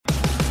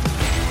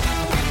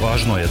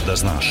Važno je da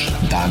znaš.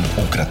 Dan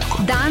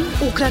ukratko. Dan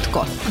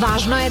ukratko.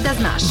 Važno je da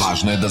znaš.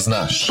 Važno je da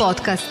znaš.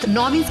 Podcast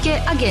novinske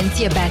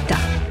agencije Beta.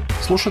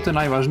 Slušate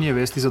najvažnije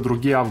vesti za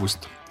 2.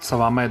 avgust. Sa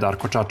vama je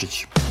Darko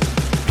Čačić.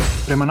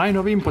 Prema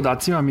najnovijim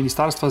podacima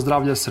Ministarstva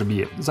zdravlja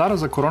Srbije,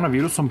 zaraza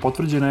koronavirusom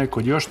potvrđena je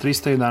kod još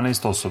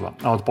 311 osoba,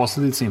 a od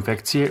posljedica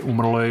infekcije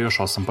umrlo je još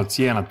 8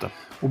 pacijenata.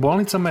 U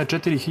bolnicama je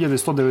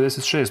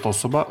 4196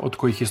 osoba, od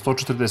kojih je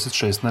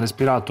 146 na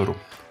respiratoru.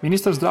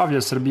 Ministar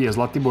zdravlja Srbije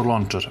Zlatibor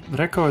Lončar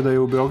rekao je da je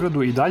u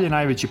Beogradu i dalje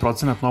najveći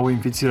procenat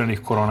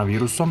novoinficiranih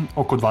koronavirusom,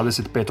 oko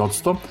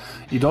 25%,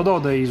 i dodao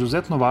da je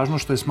izuzetno važno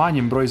što je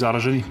smanjen broj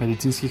zaraženih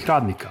medicinskih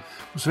radnika.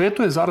 U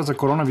svetu je zaraza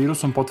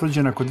koronavirusom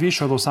potvrđena kod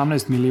više od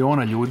 18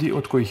 miliona ljudi,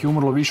 od kojih je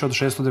umrlo više od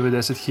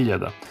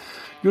 690.000.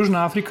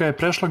 Južna Afrika je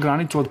prešla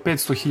granicu od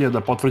 500.000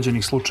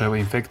 potvrđenih slučajeva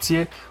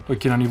infekcije,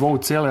 dok je na nivou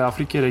cele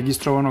Afrike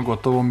registrovano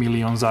gotovo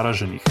milion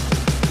zaraženih.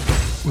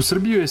 U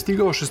Srbiju je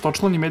stigao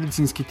šestočlani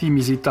medicinski tim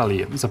iz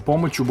Italije za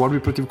pomoć u borbi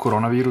protiv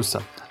koronavirusa.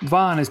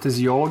 2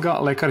 anesteziologa,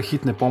 lekar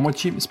hitne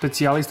pomoći,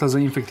 specijalista za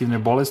infektivne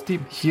bolesti,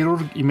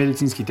 hirurg i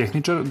medicinski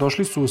tehničar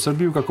došli su u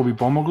Srbiju kako bi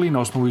pomogli na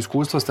osnovu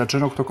iskustva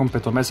stečenog tokom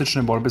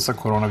 5-mesečne borbe sa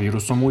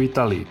koronavirusom u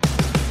Italiji.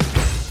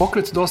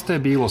 Pokret Dosta je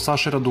bilo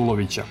Saše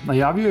Radulovića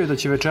najavio je da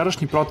će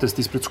večerašnji protest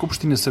ispred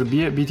Skupštine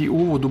Srbije biti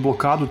uvod u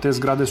blokadu te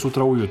zgrade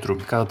sutra ujutru,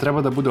 kada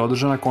treba da bude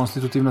održana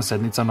konstitutivna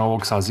sednica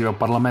novog saziva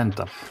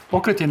parlamenta.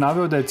 Pokret je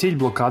naveo da je cilj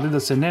blokade da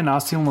se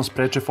nenasilno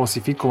spreče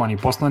falsifikovani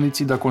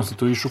poslanici da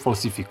konstituišu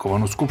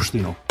falsifikovanu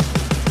skupštinu.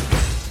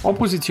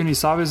 Opozicioni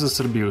savez za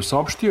Srbiju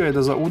saopštio je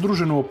da za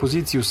udruženu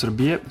opoziciju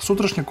Srbije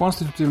sutrašnja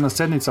konstitutivna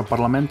sednica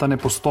parlamenta ne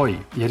postoji,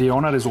 jer je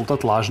ona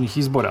rezultat lažnih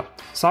izbora.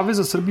 Savez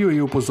za Srbiju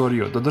je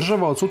upozorio da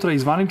država od sutra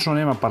zvanično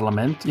nema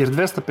parlament, jer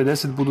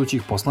 250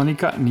 budućih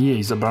poslanika nije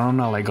izabrano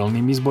na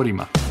legalnim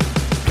izborima.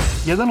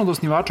 Jedan od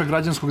osnivača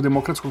Građanskog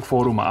demokratskog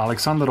foruma,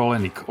 Aleksandar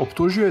Olenik,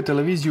 optužio je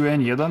televiziju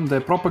N1 da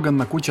je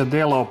propagandna kuća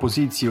dela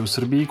opozicije u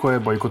Srbiji koja je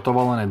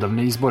bojkotovala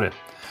nedavne izbore.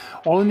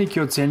 Olenik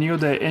je ocenio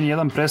da je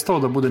N1 prestao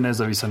da bude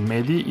nezavisan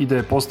medij i da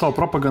je postao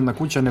propagandna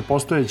kuća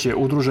nepostojeće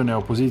udružene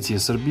opozicije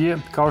Srbije,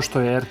 kao što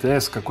je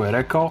RTS, kako je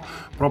rekao,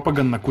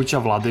 propagandna kuća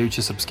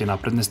vladajuće Srpske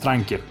napredne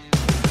stranke.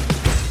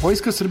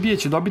 Vojska Srbije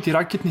će dobiti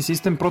raketni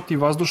sistem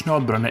protivvazdušne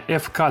odbrane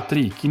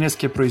FK-3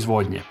 kineske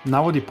proizvodnje,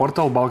 navodi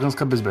portal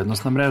Balkanska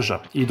bezbednosna mreža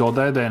i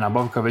dodaje da je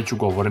nabavka već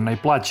ugovorena i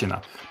plaćena.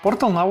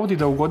 Portal navodi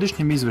da u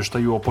godišnjem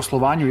izveštaju o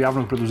poslovanju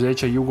javnog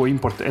preduzeća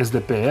Jugoimport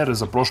SDPR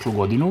za prošlu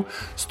godinu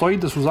stoji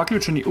da su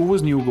zaključeni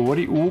uvozni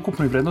ugovori u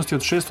ukupnoj vrednosti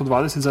od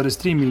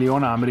 620,3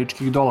 miliona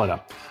američkih dolara,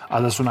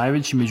 a da su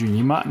najveći među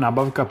njima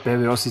nabavka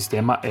PVO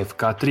sistema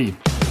FK-3.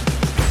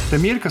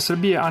 Premijerka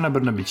Srbije Ana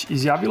Brnabić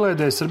izjavila je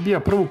da je Srbija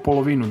prvu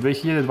polovinu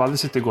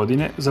 2020.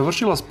 godine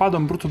završila s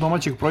padom bruto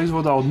domaćeg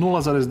proizvoda od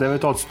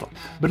 0,9%.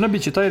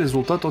 Brnabić je taj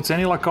rezultat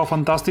ocenila kao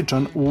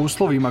fantastičan u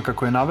uslovima,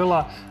 kako je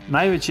navela,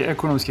 najveće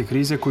ekonomske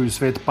krize koju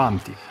svet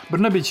pamti.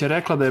 Brnabić je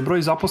rekla da je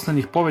broj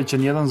zaposlenih povećan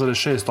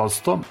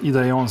 1,6% i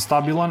da je on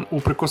stabilan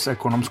uprkos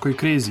ekonomskoj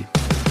krizi.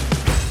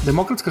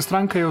 Demokratska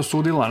stranka je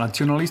osudila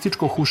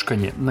nacionalističko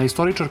huškanje na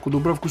istoričarku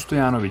Dubravku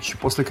Stojanović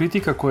posle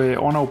kritika koje je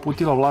ona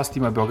uputila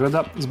vlastima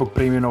Beograda zbog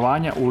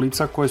preimenovanja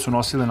ulica koje su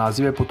nosile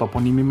nazive po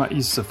toponimima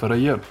iz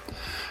SFRJ.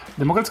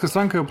 Demokratska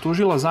stranka je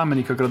optužila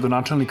zamenika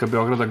gradonačelnika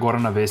Beograda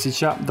Gorana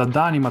Vesića da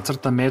danima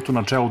crta metu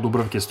na čelu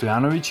Dubravke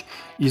Stojanović,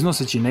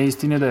 iznoseći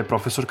neistine da je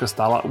profesorka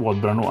stala u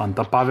odbranu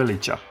Anta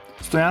Pavelića.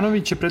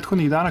 Stojanović je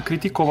prethodnih dana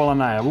kritikovala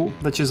najavu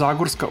da će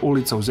Zagorska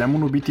ulica u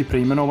Zemunu biti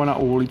preimenovana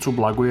u ulicu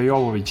Blagoja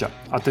Jovovića,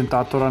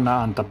 atentatora na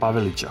Anta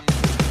Pavelića.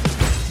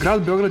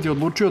 Grad Beograd je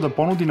odlučio da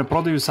ponudi na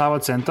prodaju Sava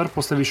centar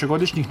posle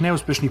višegodišnjih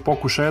neuspešnih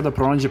pokušaja da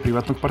pronađe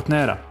privatnog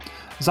partnera.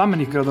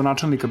 Zamenik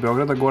gradonačelnika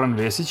Beograda Goran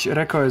Vesić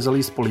rekao je za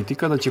list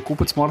Politika da će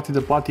kupac morati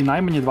da plati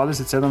najmanje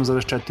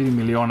 27,4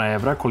 miliona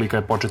evra, kolika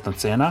je početna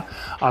cena,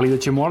 ali da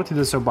će morati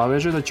da se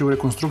obaveže da će u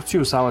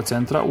rekonstrukciju Sava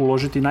centra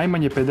uložiti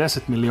najmanje 50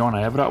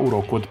 miliona evra u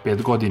roku od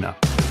 5 godina.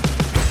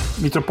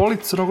 Mitropolit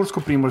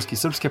Crnogorsko-primorski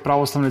Srpske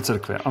pravoslavne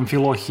crkve,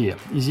 Amfilohije,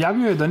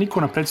 izjavio je da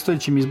niko na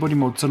predstojećim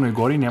izborima u Crnoj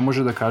Gori ne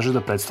može da kaže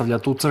da predstavlja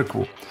tu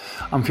crkvu.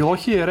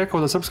 Amfilohije je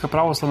rekao da Srpska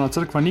pravoslavna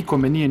crkva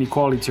nikome nije ni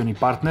koalicioni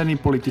partner ni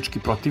politički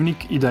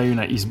protivnik i da joj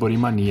na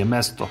izborima nije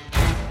mesto.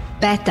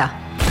 Beta.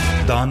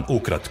 Dan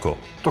ukratko.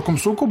 Tokom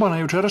sukoba na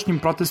jučerašnjim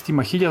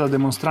protestima 1000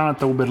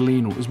 demonstranata u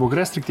Berlinu zbog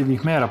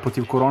restriktivnih mera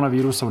protiv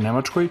koronavirusa u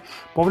Nemačkoj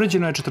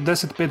povređeno je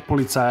 45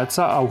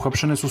 policajaca, a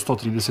uhapšene su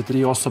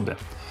 133 osobe.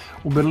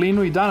 U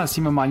Berlinu i danas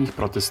ima manjih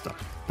protesta.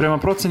 Prema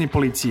proceni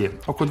policije,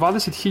 oko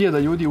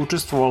 20.000 ljudi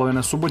učestvovalo je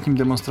na subotnjim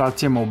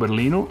demonstracijama u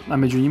Berlinu, a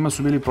među njima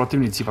su bili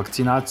protivnici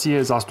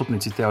vakcinacije,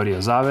 zastupnici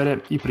teorije zavere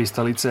i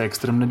pristalice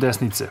ekstremne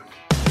desnice.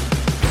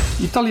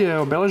 Italija je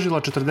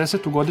obeležila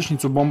 40.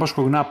 godišnjicu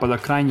bombaškog napada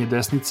krajnje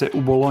desnice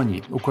u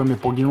Bolonji, u kojem je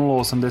poginulo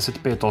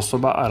 85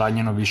 osoba, a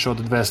ranjeno više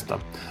od 200.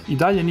 I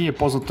dalje nije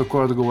poznato ko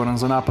je odgovoran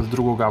za napad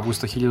 2.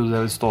 avgusta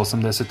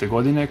 1980.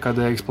 godine,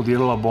 kada je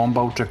eksplodirala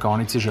bomba u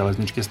čekaonici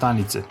železničke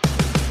stanice.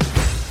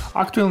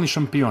 Aktuelni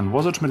šampion,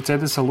 vozač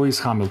Mercedesa Lewis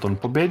Hamilton,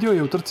 pobedio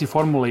je u trci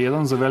Formule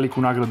 1 za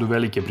veliku nagradu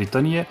Velike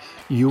Britanije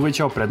i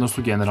uvećao prednost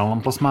u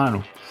generalnom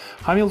plasmanu.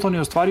 Hamilton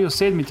je ostvario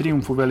 7.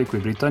 trijumf u Velikoj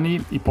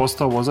Britaniji i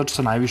postao vozač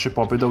sa najviše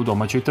pobjeda u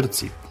domaćoj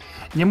trci.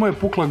 Njemu je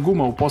pukla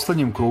guma u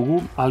poslednjem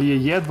krugu, ali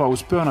je jedva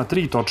uspeo na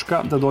 3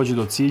 točka da dođe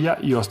do cilja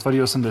i ostvari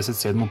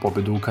 87.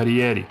 pobedu u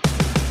karijeri.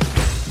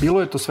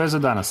 Bilo je to sve za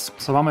danas.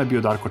 Sa vama je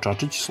bio Darko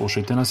Čačić,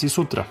 slušajte nas i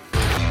sutra.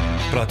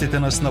 Pratite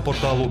nas na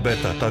portalu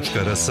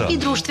beta.rs I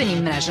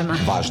društvenim mrežama.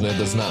 Važno je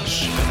da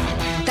znaš.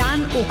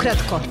 Dan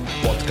ukratko.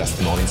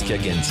 Podcast novinske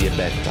agencije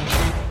Beta.